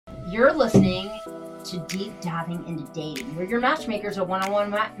You're listening to Deep Diving into Dating, where your matchmakers are one-on-one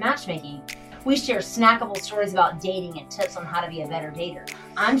matchmaking. We share snackable stories about dating and tips on how to be a better dater.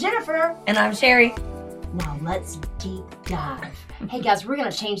 I'm Jennifer. And I'm Sherry. Now let's deep dive. Hey guys, we're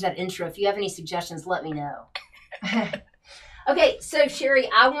going to change that intro. If you have any suggestions, let me know. Okay, so Sherry,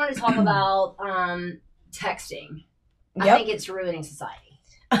 I want to talk about texting. Yep. I think it's ruining society.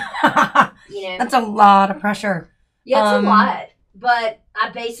 That's a lot of pressure. Yeah, it's a lot. But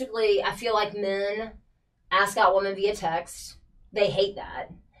I feel like men ask out women via text. They hate that.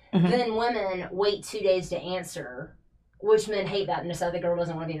 Mm-hmm. Then women wait 2 days to answer, which men hate that and decide the girl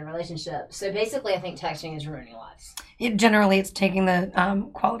doesn't want to be in a relationship. So basically, I think texting is ruining lives. Generally, it's taking the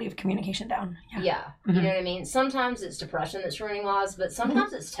quality of communication down. Yeah. Mm-hmm. You know what I mean? Sometimes it's depression that's ruining lives, but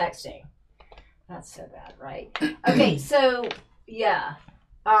sometimes it's texting. That's so bad, right? Okay, so, yeah.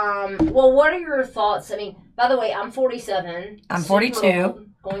 Well, what are your thoughts? I mean, by the way, I'm 47. I'm 42. Old,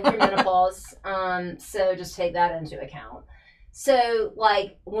 going through menopause. So just take that into account. So,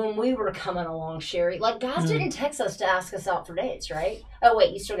 like, when we were coming along, Sherry, like, guys didn't text us to ask us out for dates, right? Oh,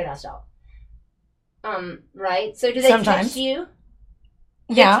 wait, you still get asked out. Right? So do they Sometimes. text you?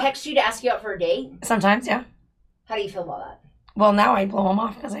 Yeah. They text you to ask you out for a date? Sometimes, yeah. How do you feel about that? Well, now I blow them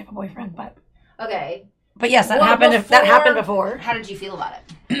off because I have a boyfriend, but... Okay. But yes, that happened before. How did you feel about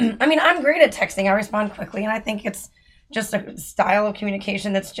it? I mean, I'm great at texting. I respond quickly, and I think it's just a style of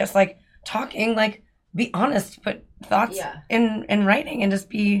communication that's just like talking, like be honest, put thoughts in writing, and just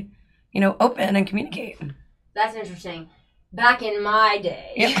be, open and communicate. That's interesting. Back in my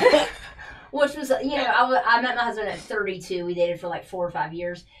day, which was, I met my husband at 32. We dated for like 4 or 5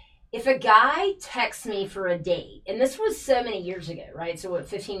 years. If a guy texts me for a date, and this was so many years ago, right? So what,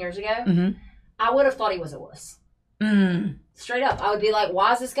 15 years ago? Mm-hmm. I would have thought he was a wuss. Straight up. I would be like,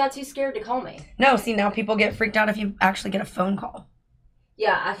 why is this guy too scared to call me? No, see, now people get freaked out if you actually get a phone call.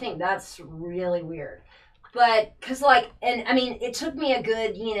 Yeah, I think that's really weird. But, because, it took me a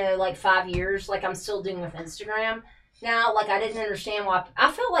good, 5 years. Like, I'm still doing with Instagram. Now, I didn't understand why.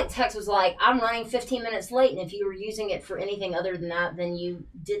 I felt like text was like, I'm running 15 minutes late, and if you were using it for anything other than that, then you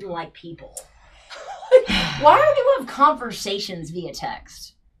didn't like people. Why do people have conversations via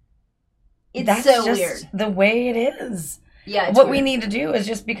text? That's so just weird. The way it is. Yeah. What we need to do is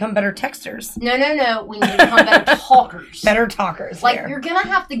just become better texters. No. We need to become better talkers. Better talkers. Like, you're going to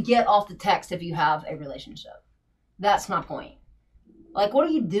have to get off the text if you have a relationship. That's my point. Like, what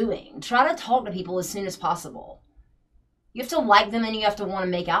are you doing? Try to talk to people as soon as possible. You have to like them and you have to want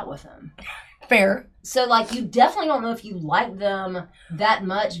to make out with them. Fair. So, you definitely don't know if you like them that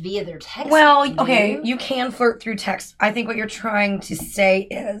much via their text. Well, okay, you can flirt through text. I think what you're trying to say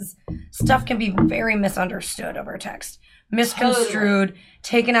is stuff can be very misunderstood over text. Misconstrued,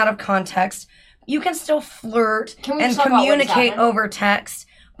 taken out of context. You can still flirt and communicate over text,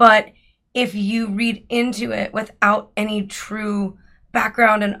 but if you read into it without any true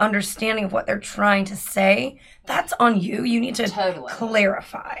background and understanding of what they're trying to say, that's on you. You need to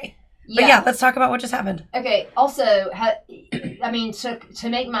clarify. But yeah, let's talk about what just happened. Okay, also, to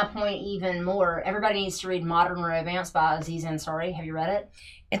make my point even more, everybody needs to read Modern Romance by Aziz Ansari. Have you read it?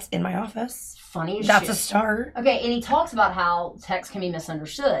 It's in my office. Funny as That's shit. a start. Okay, and he talks about how text can be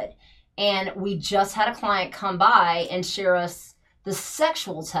misunderstood. And we just had a client come by and share us the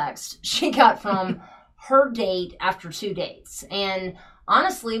sexual text she got from her date after 2 dates. And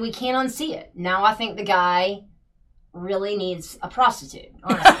honestly, we can't unsee it. Now I think the guy really needs a prostitute,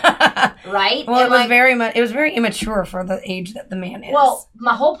 honestly. Right? Well, it was very immature for the age that the man is. Well,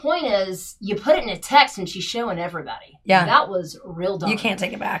 my whole point is you put it in a text and she's showing everybody. Yeah. That was real dumb. You can't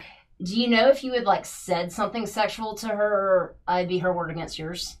take it back. Do you know if you had said something sexual to her, it'd be her word against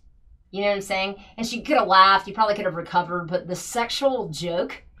yours? You know what I'm saying? And she could have laughed. You probably could have recovered. But the sexual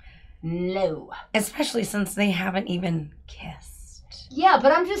joke, no. Especially since they haven't even kissed. Yeah,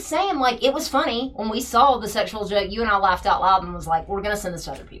 but I'm just saying, it was funny. When we saw the sexual joke, you and I laughed out loud and was like, we're going to send this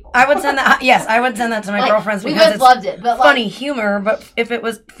to other people. I would send that, yes, I would send that to my girlfriends because we both loved it. But funny humor, but if it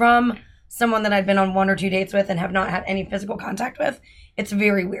was from someone that I'd been on 1 or 2 dates with and have not had any physical contact with, it's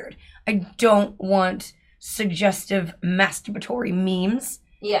very weird. I don't want suggestive masturbatory memes.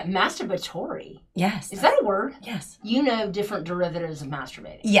 Yeah, masturbatory. Yes. Is that a word? Yes. You know different derivatives of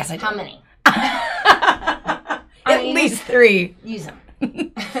masturbating. Yes, I do. How many? At least 3. Use them.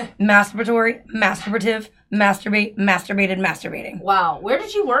 Masturbatory, masturbative, masturbate, masturbated, masturbating. Wow. Where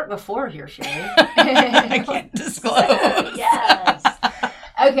did you work before here, Sherry? I can't disclose. Yes.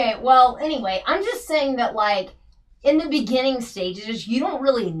 Okay, well, anyway, I'm just saying that, in the beginning stages, you don't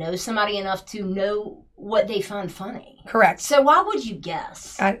really know somebody enough to know what they find funny. Correct. So why would you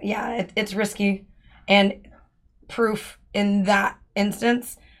guess? It's risky. And proof in that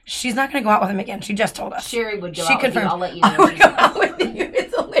instance She's not going to go out with him again. She just told us. Sherry would go She out with you. confirmed. I'll let you know. I would go out with you.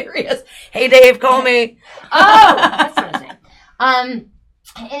 It's hilarious. Hey, Dave, call me. Oh, that's not his name.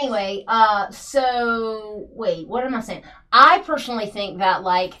 Anyway, so wait, what am I saying? I personally think that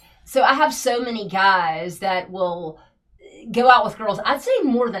so I have so many guys that will go out with girls. I'd say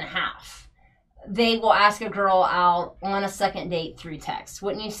more than half. They will ask a girl out on a second date through text.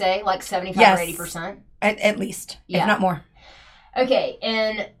 Wouldn't you say 75 or 80%? At least, if not more. Okay,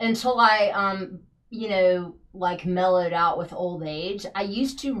 and until I mellowed out with old age, I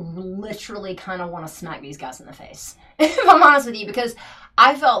used to literally kind of want to smack these guys in the face, if I'm honest with you, because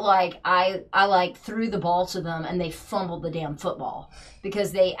I felt like I threw the ball to them and they fumbled the damn football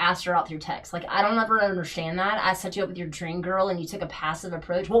because they asked her out through text. I don't ever understand that. I set you up with your dream girl and you took a passive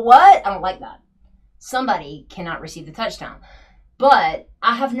approach. Well, what? I don't like that. Somebody cannot receive the touchdown. But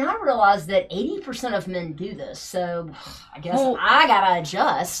I have now realized that 80% of men do this, so I guess I gotta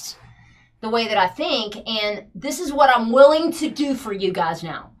adjust the way that I think, and this is what I'm willing to do for you guys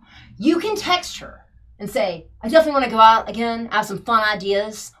now. You can text her and say, I definitely want to go out again, I have some fun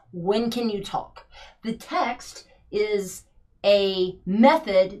ideas. When can you talk? The text is a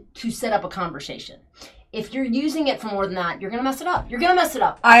method to set up a conversation. If you're using it for more than that, you're going to mess it up. You're going to mess it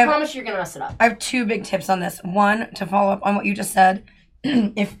up. I promise you're going to mess it up. I have two big tips on this. One, to follow up on what you just said.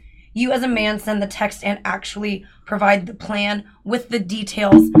 If you as a man send the text and actually provide the plan with the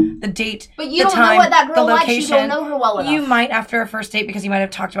details, the date, but you the don't time, know what that girl the location. Likes. You don't know her well enough. You might after a first date because you might have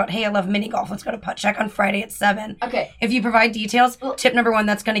talked about, hey, I love mini golf. Let's go to putt check on Friday at 7. Okay. If you provide details, tip number 1,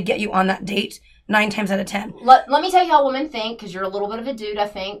 that's going to get you on that date 9 times out of 10. Let me tell you how women think, because you're a little bit of a dude, I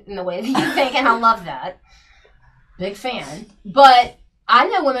think, in the way that you think, and I love that. Big fan. But I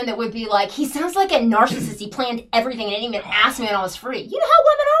know women that would be like, he sounds like a narcissist. He planned everything and didn't even ask me when I was free. You know how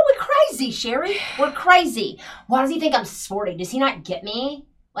women are? We're crazy, Sherry. We're crazy. Why does he think I'm sporty? Does he not get me?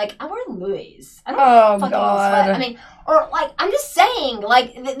 I wear Louis. I don't fucking God. sweat. I mean, or I'm just saying,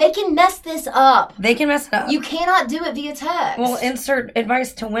 they can mess this up. They can mess it up. You cannot do it via text. Well, insert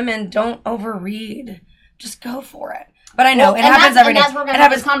advice to women: don't overread. Just go for it. But I know it happens every day. It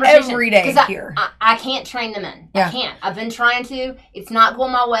happens every day here. I can't train the men. Yeah. I can't. I've been trying to. It's not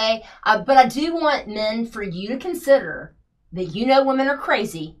going my way. But I do want men for you to consider that women are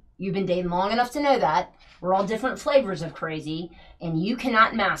crazy. You've been dating long enough to know that. We're all different flavors of crazy, and you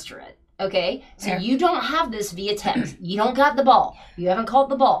cannot master it. Okay? So you don't have this via text. You don't got the ball. You haven't caught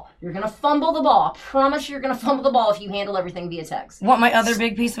the ball. You're going to fumble the ball. I promise you're going to fumble the ball if you handle everything via text. Want my other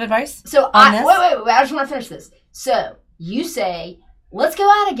big piece of advice? So wait. I just want to finish this. So you say, let's go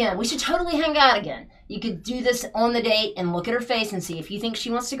out again. We should totally hang out again. You could do this on the date and look at her face and see if you think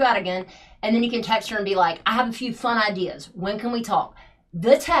she wants to go out again. And then you can text her and be like, I have a few fun ideas. When can we talk?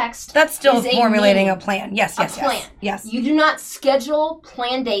 The text. That's still formulating a plan. Yes. Plan. Yes. You do not schedule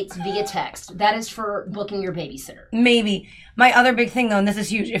plan dates via text. That is for booking your babysitter. Maybe. My other big thing, though, and this is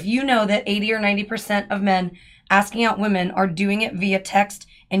huge, if you know that 80 or 90% of men asking out women are doing it via text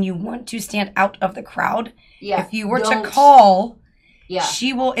and you want to stand out of the crowd, if you were to call,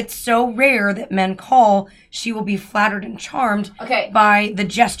 she will, it's so rare that men call, she will be flattered and charmed by the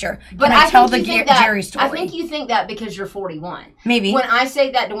gesture. But I tell the Jerry story. I think you think that because you're 41. Maybe. When I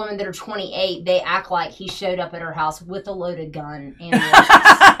say that to women that are 28, they act like he showed up at her house with a loaded gun and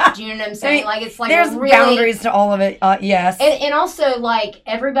do you know what I'm saying? It's there's really, boundaries to all of it, yes. And also,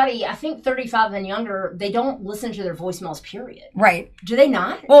 everybody, I think 35 and younger, they don't listen to their voicemails, period. Right. Do they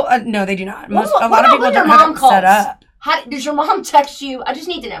not? Well, no, they do not. A lot of people don't have it set up. Does your mom text you? I just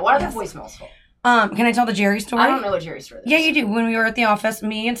need to know. What are their voicemails for? Can I tell the Jerry story? I don't know what Jerry story is. Yeah, you do. When we were at the office,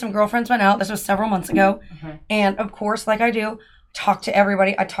 me and some girlfriends went out. This was several months ago. Mm-hmm. And of course, like I do, talk to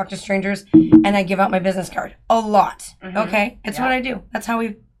everybody. I talk to strangers and I give out my business card. A lot. Mm-hmm. Okay? It's what I do. That's how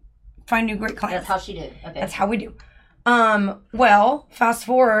we find new great clients. That's how she did. Okay. That's how we do. Well, fast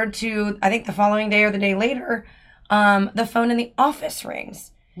forward to, I think the following day or the day later, the phone in the office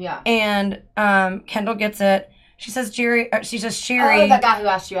rings. Yeah. And Kendall gets it. She says, Sherry. Oh, that guy who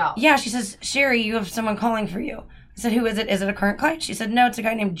asked you out. Yeah, she says, Sherry, you have someone calling for you. I said, who is it? Is it a current client? She said, no, it's a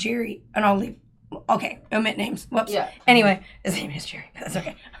guy named Jerry. And I'll leave. Okay, omit names. Whoops. Yeah. Anyway, his name is Jerry. That's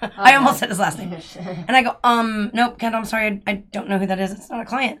okay. I almost said his last name. And I go, nope, Kendall, I'm sorry. I don't know who that is. It's not a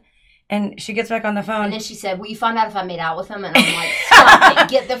client. And she gets back on the phone. And then she said, will you find out if I made out with him? And I'm like, stop it.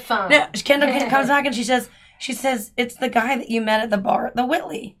 Get the phone. No, Kendall comes back and she says, it's the guy that you met at the bar at the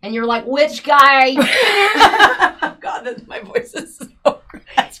Whitley. And you're like, which guy? God, my voice is so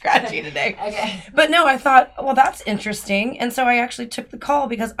scratchy today. Okay. But no, I thought, well, that's interesting. And so I actually took the call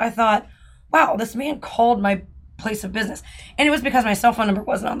because I thought, wow, this man called my place of business. And it was because my cell phone number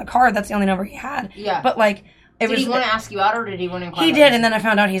wasn't on the card. That's the only number he had. Yeah. But Did he want to ask you out, or did he want to inquire? He did, and then I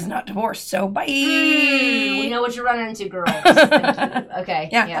found out he's not divorced, so bye. We know what you're running into, girls. Thank you. Okay.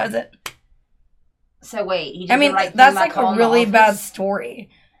 Yeah, that was it. So wait, he did I mean, the right thing that's by like a calling really the bad office? story.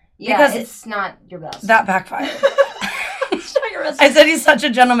 Yeah, because it's not your best. That backfired. It's not your best. I said he's such a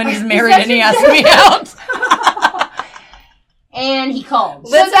gentleman, he's married, such and he a asked me out. And he called.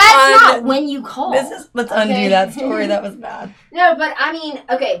 So Let's that's not when you call. Let's undo that story. That was bad. No, but I mean,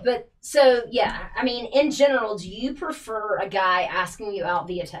 okay, but so yeah, I mean, in general, do you prefer a guy asking you out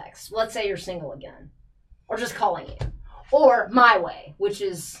via text? Let's say you're single again, or just calling you, or my way, which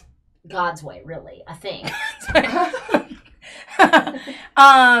is God's way, really. I think.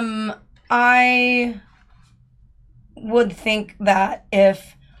 I would think that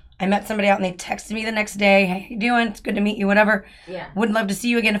if I met somebody out and they texted me the next day, hey, how you doing? It's good to meet you, whatever. Yeah. Would love to see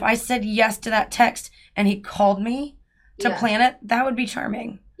you again. If I said yes to that text and he called me to plan it, that would be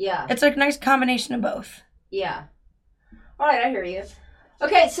charming. Yeah. It's a nice combination of both. Yeah. All right, I hear you.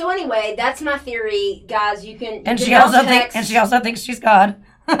 Okay, so anyway, that's my theory, guys. You can. And she also thinks she's God.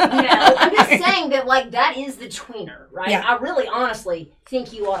 I'm just saying that, like, that is the tweener, right? Yeah. I really, honestly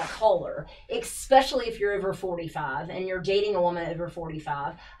think you ought to call her, especially if you're over 45 and you're dating a woman over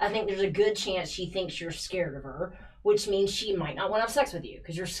 45. I think there's a good chance she thinks you're scared of her, which means she might not want to have sex with you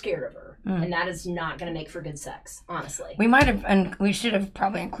because you're scared of her, and that is not going to make for good sex, honestly. We might have, and we should have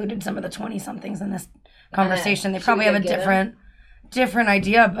probably included some of the 20-somethings in this conversation. They probably have a different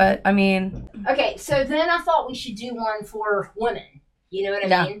idea, but I mean. Okay, so then I thought we should do one for women. You know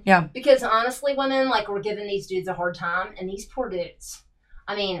what I mean? Yeah. Because honestly, women, like, we're giving these dudes a hard time, and these poor dudes.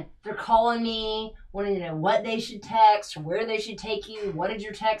 I mean, they're calling me, wanting to know what they should text, or where they should take you, what did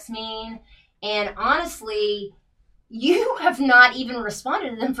your text mean? And honestly, you have not even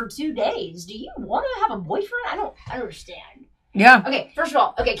responded to them for 2 days. Do you want to have a boyfriend? I don't understand. Yeah. Okay, first of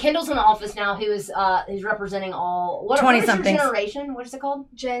all, Kendall's in the office now, who's representing all... What is your generation? What is it called?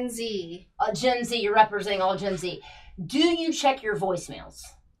 Gen Z. Gen Z, you're representing all Gen Z. Do you check your voicemails?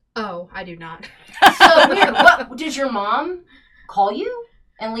 Oh, I do not. So weird. What did your mom call you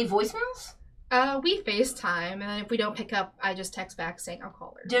and leave voicemails? We FaceTime, and then if we don't pick up, I just text back saying I'll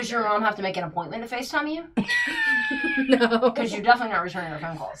call her. Does your mom have to make an appointment to FaceTime you? No. Because you're definitely not returning her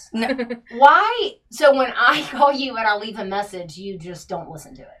phone calls. No. Why? So when I call you and I leave a message, you just don't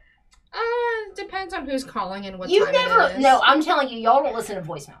listen to it? Depends on who's calling and what You time never. it is. No, I'm telling you, y'all don't listen to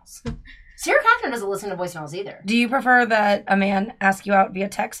voicemails. Sarah Catherine doesn't listen to voicemails either. Do you prefer that a man ask you out via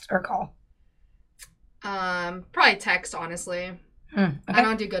text or call? Probably text, honestly. Okay. I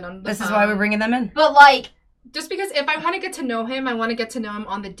don't do good on the This phone. is why we're bringing them in. But like, just because if I want to get to know him, I want to get to know him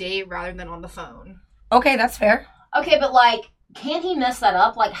on the date rather than on the phone. Okay, that's fair. okay, but like, can he mess that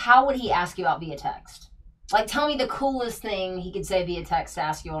up? Like, how would he ask you out via text? Like, tell me the coolest thing he could say via text to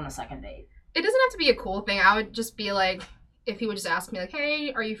ask you on a second date. It doesn't have to be a cool thing. I would just be like, if he would just ask me like,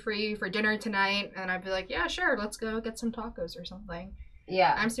 hey, are you free for dinner tonight? And I'd be like, yeah, sure, let's go get some tacos or something.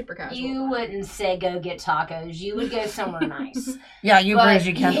 Yeah. I'm super casual. You wouldn't say go get tacos. You would go somewhere nice. Yeah, you But-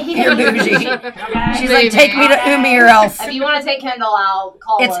 bougie, Kendall. You're bougie. Okay. She's like, take me to Umi or else. If you want to take Kendall out,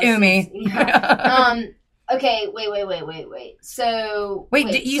 call It's us. Umi. Yeah. Okay, wait. So...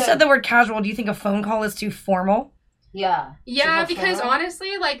 You said the word casual. Do you think a phone call is too formal? Yeah. Yeah, Super because formal.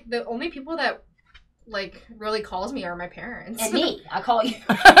 honestly, like, the only people that, like, really calls me are my parents. And me. I call you.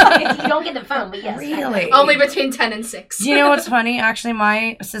 You don't get the phone, but yes. Really? Only between 10 and 6. Do you know what's funny? Actually,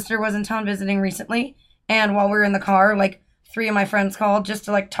 my sister was in town visiting recently, and while we were in the car, like, 3 of my friends called just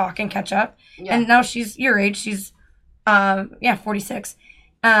to, like, talk and catch up. Yeah. And now she's your age. She's, 46.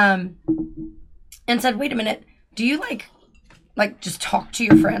 And said, wait a minute, do you, like, just talk to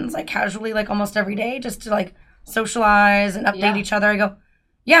your friends, like, casually, like, almost every day, just to, like, socialize and update each other? I go,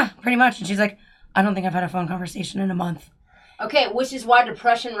 yeah, pretty much. And she's like, I don't think I've had a phone conversation in a month. Okay, which is why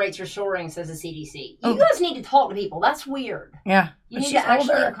depression rates are soaring, says the CDC. You guys need to talk to people. That's weird. Yeah, You but need she's to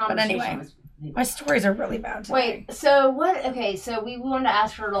actually older. have But conversations anyway, with people. my stories are really bad today. Wait, so what? Okay, so we wanted to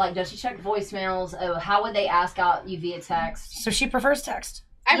ask her to, like, does she check voicemails? Oh, how would they ask out you via text? So she prefers text.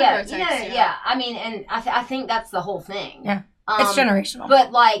 I prefer text, yeah. I mean, and I think that's the whole thing. Yeah. It's generational.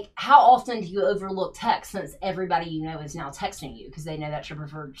 But, like, how often do you overlook text since everybody you know is now texting you because they know that's your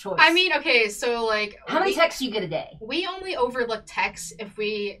preferred choice? I mean, okay, so, like... how many texts do you get a day? We only overlook texts if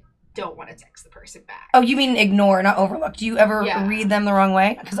we don't want to text the person back. Oh, you mean ignore, not overlook. Do you ever Yeah. read them the wrong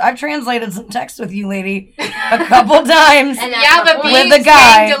way? Because I've translated some text with you, lady, a couple times. And that's Yeah, my but point. With being the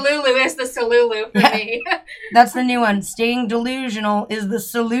guy. staying Delulu is the Salulu for me. That's the new one. Staying delusional is the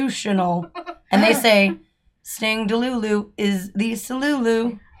solutional. And they say, staying delulu is the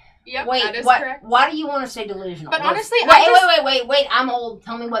salulu. Yep, Wait, that is what? correct. Why do you want to say delusional? But What's- honestly, wait. I'm old.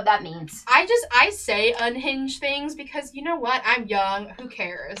 Tell me what that means. I say unhinged things because you know what? I'm young. Who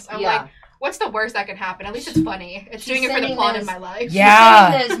cares? I'm like, what's the worst that could happen? At least it's funny. It's She's doing it for the sending plot those- in my life.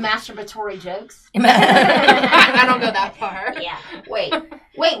 Yeah. You're saying those masturbatory jokes. I don't go that far. Yeah. Wait.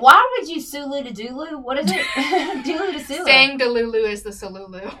 Why would you Sulu to Dulu? What is it? Dulu to Sulu. Saying Delulu is the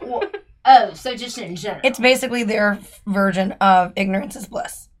Salulu. Oh, so just in general. It's basically their version of ignorance is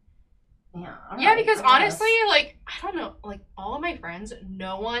bliss. Yeah. Yeah, because honestly, like, I don't know, like, all of my friends,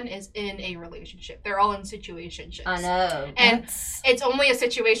 no one is in a relationship. They're all in situationships. I know. And it's only a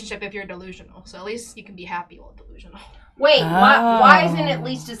situationship if you're delusional. So at least you can be happy while delusional. Wait, why isn't it at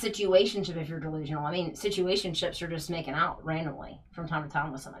least a situationship if you're delusional? I mean, situationships are just making out randomly from time to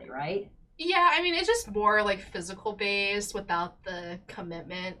time with somebody, right? Yeah, I mean, it's just more, like, physical based without the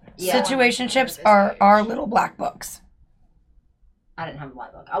commitment. Yeah. Situationships are our little black books. I didn't have a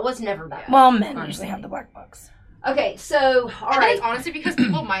black book. I was never that. Well, men honestly. usually have the black books. Okay, so, I think alright. it's honestly because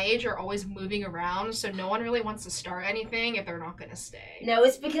people my age are always moving around, so no one really wants to start anything if they're not going to stay. No,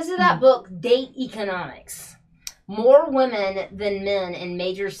 it's because of that book, Date Economics. More women than men in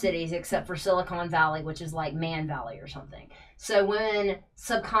major cities except for Silicon Valley, which is like Man Valley or something. So women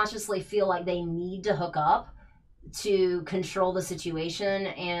subconsciously feel like they need to hook up to control the situation,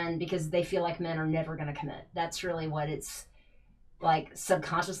 and because they feel like men are never going to commit. That's really what it's like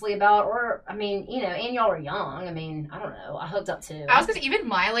subconsciously about. Or, I mean, you know, and y'all are young. I mean, I don't know. I hooked up too. I was because even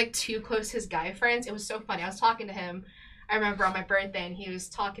my like two closest guy friends, it was so funny. I was talking to him. I remember on my birthday, and he was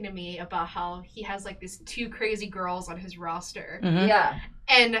talking to me about how he has like these two crazy girls on his roster, Mhm. Yeah.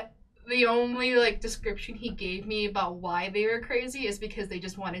 and the only like description he gave me about why they were crazy is because they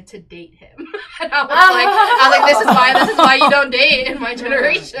just wanted to date him. And I was like, this is why you don't date in my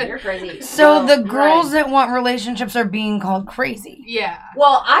generation. You're crazy. So Well, the girls right. that want relationships are being called crazy. Yeah.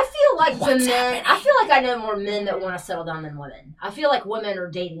 Well, I feel like What's the men. happening? I feel like I know more men that want to settle down than women. I feel like women are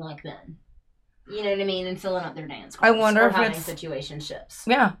dating like men. You know what I mean, and filling up their dance cards. I wonder or if having it's- situationships.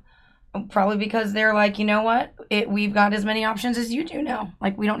 Yeah. Probably because they're like, you know what? We've got as many options as you do now.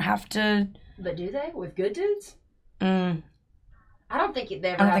 Like, we don't have to. But do they with good dudes? Mm. I don't think they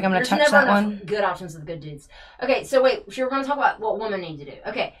ever. I don't think I'm gonna there's touch never that enough one. Good options with good dudes. Okay, so wait. So we're going to talk about what women need to do.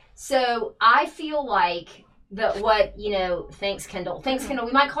 Okay, so I feel like thanks Kendall. Thanks Kendall.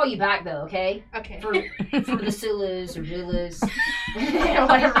 We might call you back though. Okay. Okay. For the Sulus or Zulus,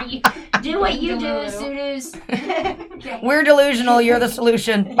 whatever you do, what you do, Sulus. Okay. We're delusional. You're the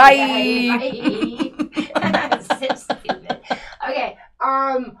solution. Bye. Bye. So stupid. Okay.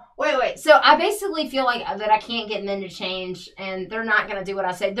 Wait. So I basically feel like that I can't get men to change, and they're not gonna do what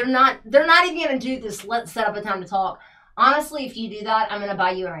I say. They're not even gonna do this. Let's set up a time to talk. Honestly, if you do that, I'm going to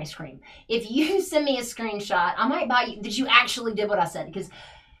buy you an ice cream. If you send me a screenshot, I might buy you that you actually did what I said, because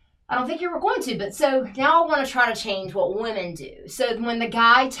I don't think you were going to. But so now I want to try to change what women do. So when the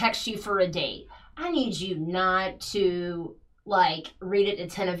guy texts you for a date, I need you not to like read it to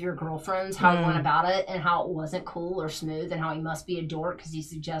 10 of your girlfriends how he went about it and how it wasn't cool or smooth and how he must be a dork because he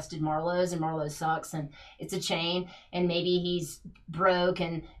suggested Marlowe's and Marlowe's sucks and it's a chain and maybe he's broke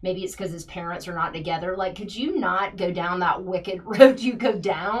and maybe it's because his parents are not together. Like, could you not go down that wicked road you go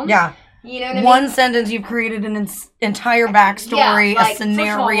down? Yeah. You know what I mean? One sentence, you've created an entire backstory, like, a scenario.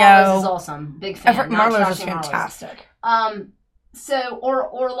 First of all, Marlowe's is awesome. Big fan. Not Marlowe's is trashing Marlowe's. fantastic. So,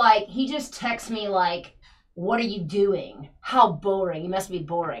 or like, he just texts me like, what are you doing? How boring. You must be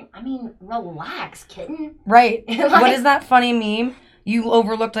boring. I mean, relax, kitten. Right. Like- What is that funny meme? You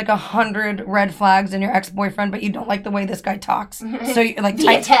overlooked like 100 red flags in your ex-boyfriend, but you don't like the way this guy talks. So you like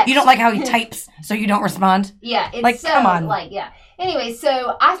Via text. you don't like how he types, so you don't respond. Yeah, it's Like, so, come on. Like, yeah. Anyway,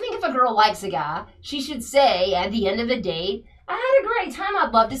 so I think if a girl likes a guy, she should say at the end of the date, I had a great time.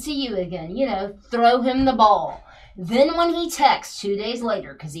 I'd love to see you again. You know, throw him the ball. Then when he texts 2 days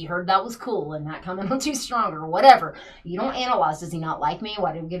later, because he heard that was cool and not coming on too strong or whatever, you don't analyze, does he not like me?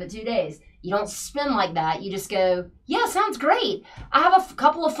 Why did we give it 2 days? You don't spin like that. You just go, yeah, sounds great. I have a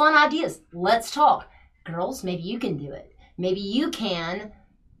couple of fun ideas. Let's talk. Girls, maybe you can do it. Maybe you can,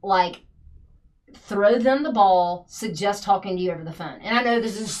 like, throw them the ball, suggest talking to you over the phone. And I know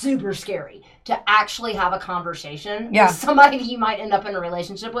this is super scary to actually have a conversation with somebody that you might end up in a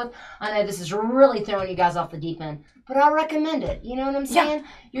relationship with. I know this is really throwing you guys off the deep end, but I recommend it. You know what I'm saying?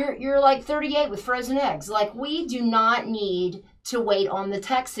 You're like 38 with frozen eggs. Like, we do not need to wait on the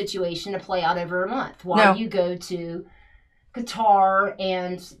text situation to play out over a month while you go to Qatar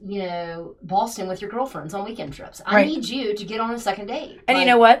and, you know, Boston with your girlfriends on weekend trips. I need you to get on a second date. And you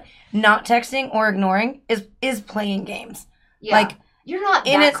know what? Not texting or ignoring is playing games. Yeah. Like, you're not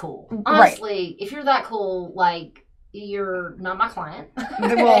that cool. Honestly, if you're that cool, like, you're not my client.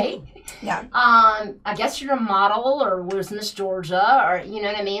 Well, Okay. yeah. I guess you're a model, or where's Miss Georgia, or you know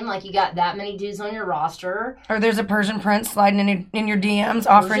what I mean? Like you got that many dudes on your roster. Or there's a Persian prince sliding in your DMs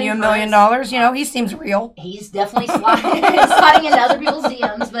offering you $1 million. Prince. You know, he seems real. He's definitely sliding into other people's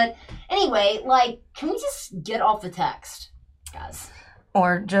DMs. But anyway, like, can we just get off the text, guys?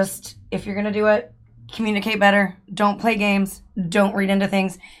 Or just, if you're going to do it, communicate better. Don't play games. Don't read into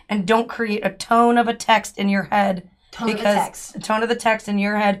things. And don't create a tone of a text in your head. Because the tone of the text in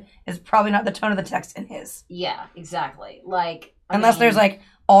your head is probably not the tone of the text in his. Yeah, exactly. Like, unless there's like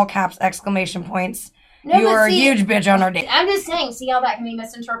all caps, exclamation points. No, you are a huge bitch on our date. I'm just saying, see how that can be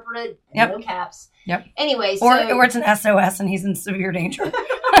misinterpreted? Yep. No caps. Yep. Anyway, or it's an SOS and he's in severe danger.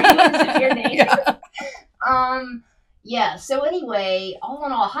 severe danger. Yeah. Yeah, so anyway, all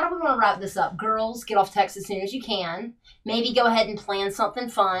in all, how do we want to wrap this up? Girls, get off text as soon as you can. Maybe go ahead and plan something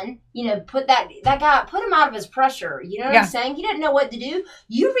fun. You know, put that guy, put him out of his pressure. You know what I'm saying? He didn't know what to do.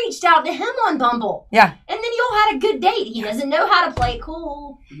 You reached out to him on Bumble. Yeah. And then y'all had a good date. He doesn't know how to play it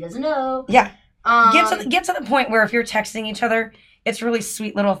cool. He doesn't know. Yeah. Get to the point where if you're texting each other, it's really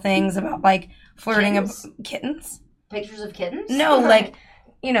sweet little things about like flirting kittens. Pictures of kittens? No, like,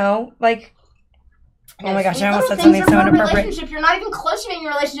 you know, like. Oh my gosh, I almost said Little something things so are for a inappropriate. relationship. You're not even close to being in a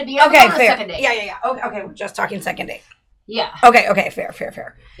relationship. You haven't Okay, gone on a fair. second date. Yeah. Okay, we're just talking second date. Yeah. Okay,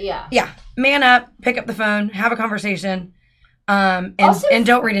 fair. Yeah. Yeah. Man up, pick up the phone, have a conversation, and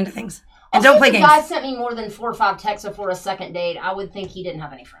don't read into things. And Also, don't play if games. a guy sent me more than 4 or 5 texts before a second date, I would think he didn't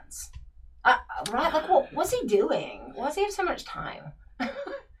have any friends. Right? Like, what's he doing? Why does he have so much time?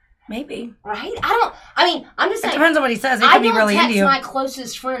 Maybe. Right? I'm just It saying. depends on what he says. He could be really into I don't text you. my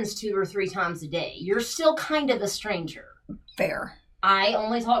closest friends 2 or 3 times a day. You're still kind of a stranger. Fair. I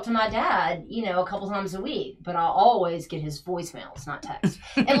only talk to my dad, you know, a couple times a week, but I'll always get his voicemails, not text.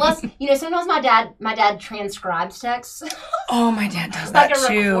 Unless, you know, sometimes my dad transcribes texts. Oh, my dad does Like that a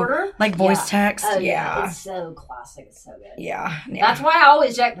too. recorder? Like voice Yeah. text. Oh, yeah. It's so classic. It's so good. Yeah. That's why I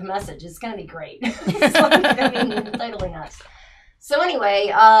always check the message. It's going to be great. It's like, I mean, totally nuts. So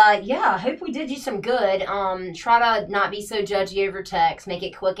anyway, I hope we did you some good. Try to not be so judgy over text. Make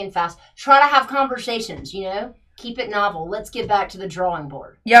it quick and fast. Try to have conversations, you know? Keep it novel. Let's get back to the drawing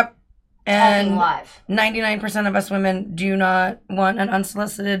board. Yep. Talking And live. 99% of us women do not want an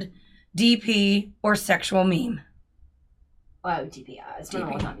unsolicited DP or sexual meme. Oh, TPI. It's been a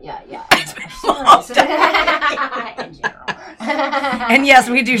long time. Yeah. It's been a long time. In general. And yes,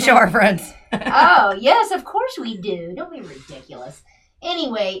 we do show our friends. Oh, yes, of course we do. Don't be ridiculous.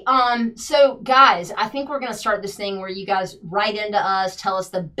 Anyway, so guys, I think we're going to start this thing where you guys write into us, tell us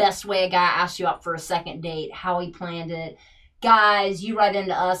the best way a guy asked you out for a second date, how he planned it. Guys, you write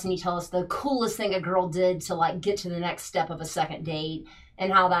into us and you tell us the coolest thing a girl did to like get to the next step of a second date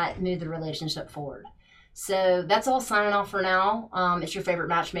and how that moved the relationship forward. So that's all signing off for now. It's your favorite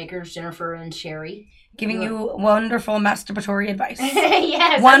matchmakers, Jennifer and Sherry. Giving you wonderful masturbatory advice.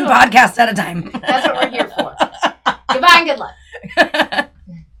 Yes. One podcast at a time. That's what we're here for. Goodbye and good luck.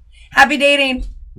 Happy dating.